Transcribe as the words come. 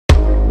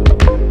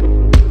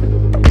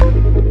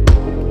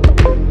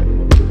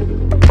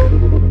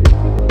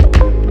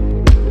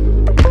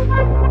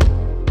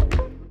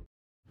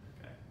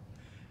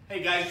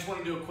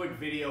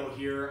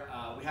here.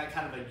 We had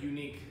kind of a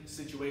unique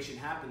situation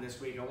happen this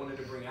week. I wanted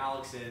to bring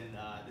Alex in.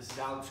 This is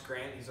Alex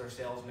Grant. He's our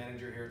sales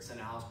manager here at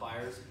Senna House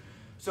Buyers.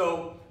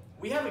 So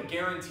we have a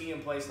guarantee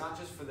in place, not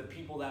just for the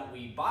people that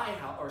we buy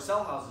or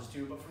sell houses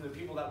to, but from the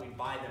people that we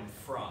buy them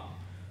from.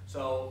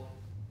 So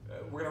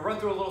we're going to run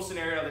through a little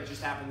scenario that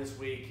just happened this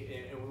week,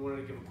 and we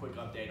wanted to give a quick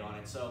update on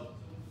it. So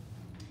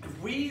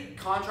if we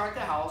contract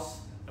a house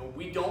and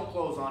we don't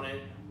close on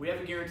it, we have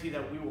a guarantee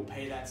that we will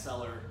pay that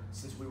seller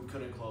since we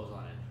couldn't close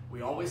on it.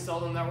 We always tell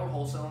them that we're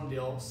wholesaling the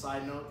deal.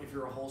 Side note, if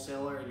you're a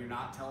wholesaler and you're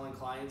not telling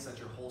clients that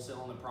you're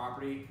wholesaling the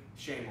property,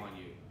 shame on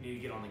you. You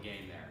need to get on the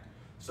game there.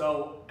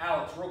 So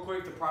Alex, real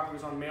quick, the property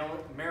was on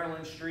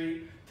Maryland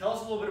Street. Tell us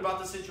a little bit about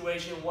the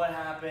situation, what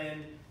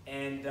happened,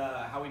 and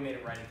how we made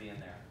it right at the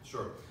end there.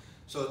 Sure.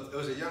 So it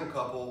was a young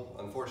couple.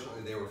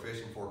 Unfortunately, they were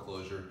facing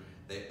foreclosure.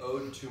 They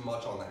owed too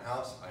much on the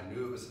house. I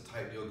knew it was a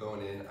tight deal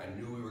going in. I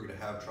knew we were going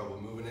to have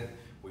trouble moving it.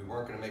 We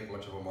weren't going to make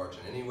much of a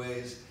margin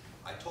anyways.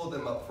 I told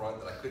them up front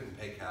that I couldn't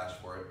pay cash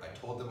for it. I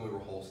told them we were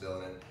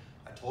wholesaling it.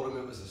 I told them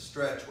it was a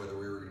stretch whether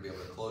we were going to be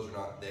able to close or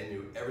not. They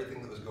knew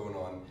everything that was going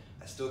on.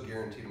 I still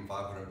guaranteed them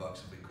 $500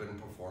 if we couldn't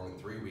perform in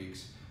 3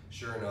 weeks.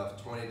 Sure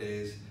enough, 20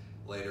 days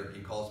later,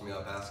 he calls me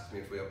up, asks me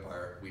if we have a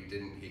buyer. We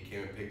didn't. He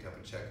came and picked up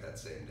a check that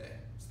same day.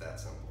 It's that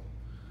simple.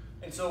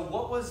 And so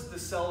what was the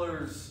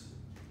seller's,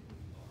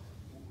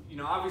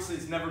 obviously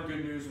it's never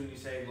good news when you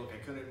say, look, I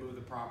couldn't move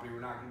the property. We're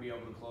not going to be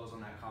able to close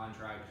on that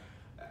contract.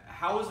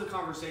 How was the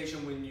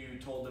conversation when you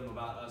told them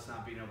about us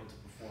not being able to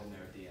perform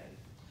there at the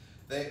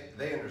end?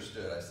 They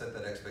understood. I set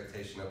that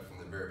expectation up from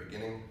the very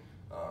beginning.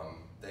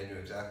 They knew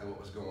exactly what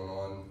was going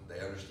on. They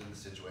understood the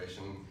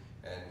situation,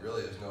 and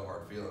really there's no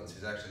hard feelings.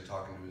 He's actually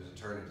talking to his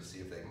attorney to see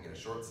if they can get a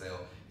short sale.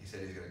 He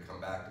said he's going to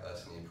come back to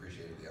us, and he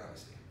appreciated the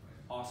honesty.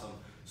 Awesome.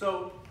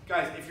 So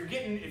guys, if you're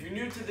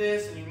new to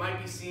this and you might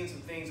be seeing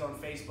some things on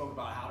Facebook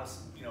about how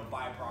to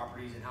buy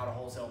properties and how to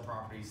wholesale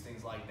properties,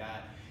 things like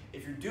that.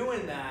 If you're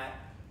doing that,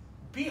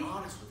 be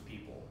honest with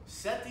people.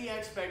 Set the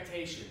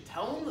expectation.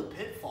 Tell them the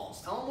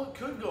pitfalls. Tell them what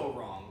could go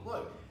wrong.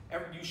 Look,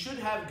 you should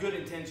have good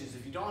intentions.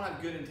 If you don't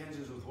have good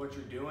intentions with what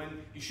you're doing,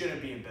 you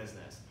shouldn't be in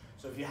business.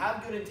 So if you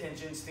have good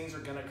intentions, things are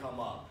going to come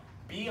up.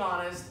 Be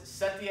honest,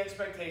 set the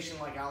expectation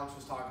like Alex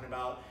was talking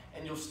about,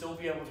 and you'll still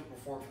be able to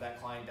perform for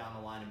that client down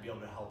the line and be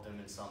able to help them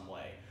in some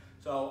way.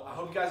 So I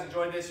hope you guys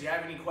enjoyed this. If you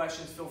have any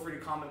questions, feel free to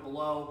comment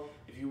below.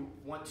 If you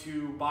want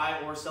to buy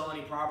or sell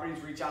any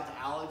properties, reach out to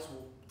Alex.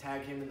 We'll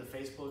tag him in the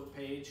Facebook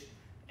page.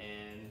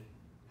 And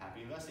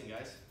happy investing,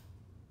 guys.